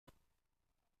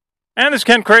And this is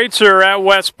Ken Kreitzer at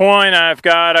West Point. I've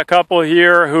got a couple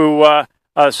here who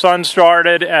son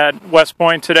started at West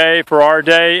Point today for our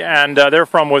day, and they're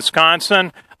from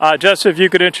Wisconsin. Just if you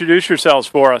could introduce yourselves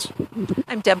for us.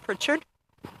 I'm Deb Pritchard.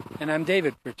 And I'm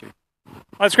David Pritchard.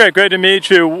 That's great. Great to meet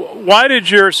you. Why did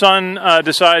your son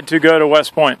decide to go to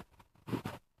West Point?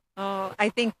 I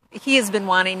think he has been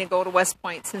wanting to go to West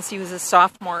Point since he was a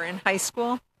sophomore in high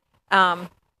school.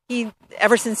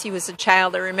 Ever since he was a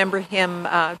child, I remember him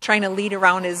trying to lead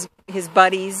around his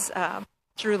buddies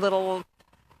through little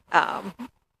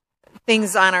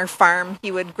things on our farm.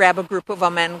 He would grab a group of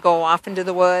them and go off into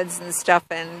the woods and stuff,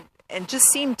 and just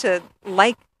seemed to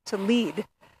like to lead,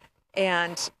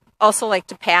 and also liked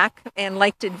to pack and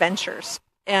liked adventures.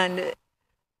 And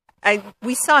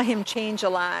we saw him change a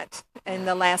lot in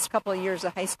the last couple of years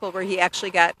of high school, where he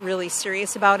actually got really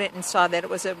serious about it and saw that it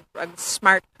was a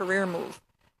smart career move,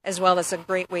 as well as a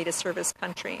great way to serve his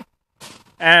country.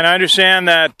 And I understand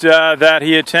that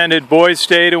he attended Boys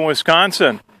State in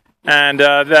Wisconsin, and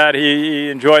that he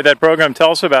enjoyed that program.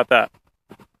 Tell us about that.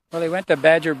 Well, he went to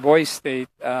Badger Boys State.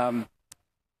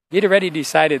 He'd already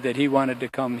decided that he wanted to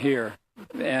come here,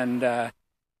 and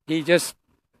he just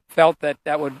felt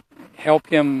that would help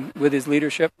him with his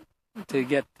leadership, to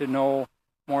get to know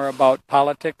more about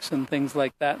politics and things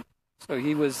like that. So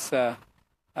he was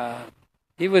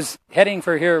heading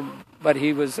for here, but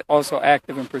he was also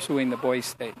active in pursuing the Boys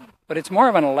State. But it's more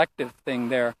of an elective thing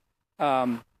there.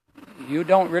 You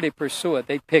don't really pursue it.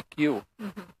 They pick you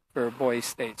for Boys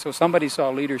State. So somebody saw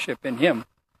leadership in him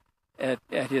at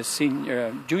his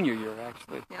junior year,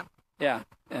 actually. Yeah.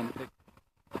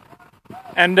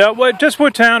 And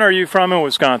what town are you from in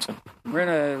Wisconsin? We're in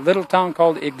a little town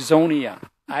called Ixonia,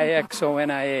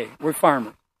 Ixonia. We're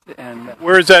farmers. And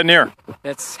where is that near?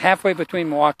 It's halfway between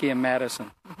Milwaukee and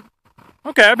Madison.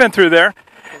 Okay, I've been through there.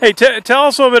 Hey, tell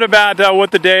us a little bit about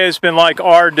what the day has been like,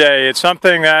 our day. It's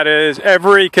something that is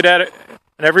every cadet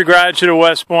and every graduate of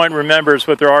West Point remembers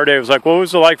what their our day was like. What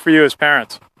was it like for you as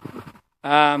parents?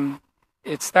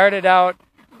 It started out,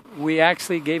 we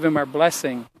actually gave him our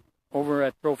blessing over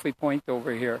at Trophy Point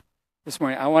over here this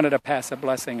morning. I wanted to pass a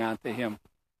blessing on to him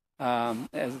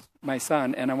as my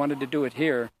son, and I wanted to do it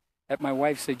here at my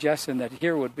wife's suggestion that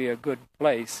here would be a good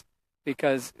place,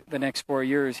 because the next 4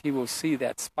 years he will see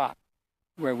that spot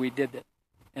where we did it.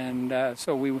 And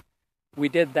so we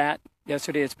did that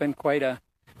yesterday. It's been quite a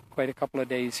couple of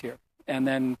days here. And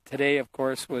then today, of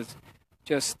course, was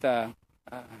just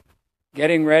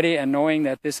getting ready and knowing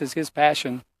that this is his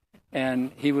passion,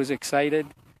 and he was excited.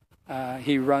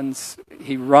 He runs.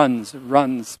 He loves to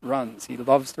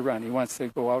run. He wants to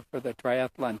go out for the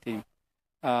triathlon team.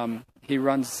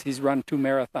 He's run 2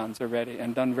 marathons already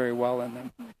and done very well in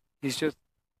them. He's just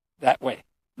that way.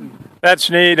 That's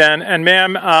neat. And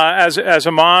ma'am, as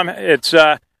a mom, it's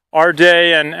our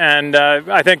day, and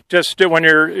I think just when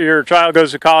your child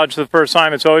goes to college for the first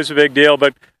time, it's always a big deal.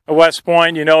 But at West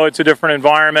Point, it's a different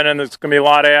environment, and there's going to be a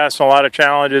lot of asks and a lot of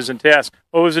challenges and tasks.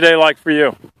 What was the day like for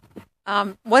you?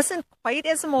 Wasn't quite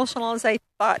as emotional as I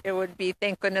thought it would be,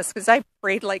 thank goodness, because I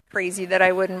prayed like crazy that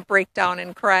I wouldn't break down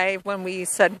and cry when we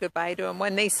said goodbye to him.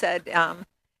 When they said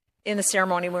in the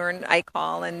ceremony, we were in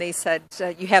I-Call, and they said,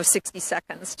 you have 60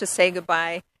 seconds to say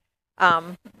goodbye.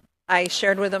 I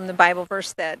shared with him the Bible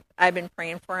verse that I've been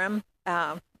praying for him,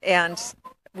 and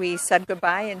we said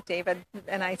goodbye, and David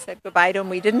and I said goodbye to him.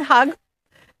 We didn't hug,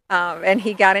 and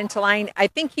he got into line. I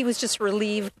think he was just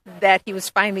relieved that he was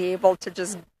finally able to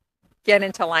just get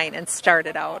into line and start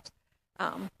it out.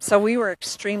 So we were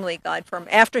extremely glad for him.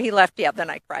 After he left, then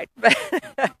I cried.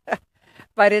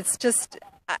 But it's just,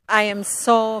 I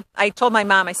told my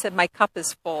mom, I said, my cup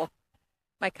is full.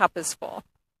 My cup is full.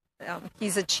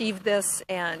 He's achieved this,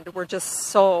 and we're just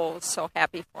so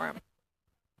happy for him.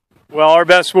 Well, our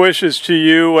best wishes to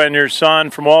you and your son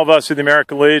from all of us at the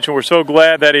American Legion. We're so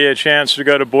glad that he had a chance to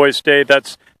go to Boys State.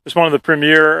 That's one of the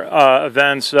premier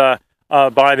events by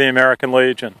the American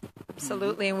Legion.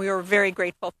 Absolutely, and we were very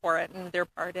grateful for it and their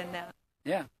part in that.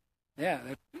 Yeah.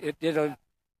 It did.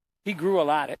 He grew a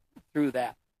lot through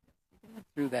that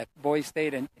Boys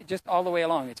State, and just all the way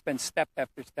along. It's been step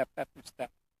after step after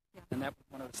step, and that was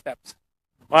one of the steps.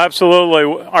 Well,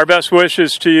 absolutely. Our best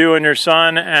wishes to you and your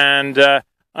son, and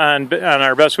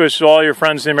our best wishes to all your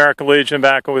friends in the American Legion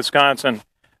back in Wisconsin.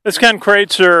 This is Ken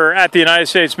Kreitzer at the United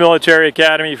States Military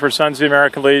Academy for Sons of the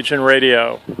American Legion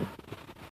Radio.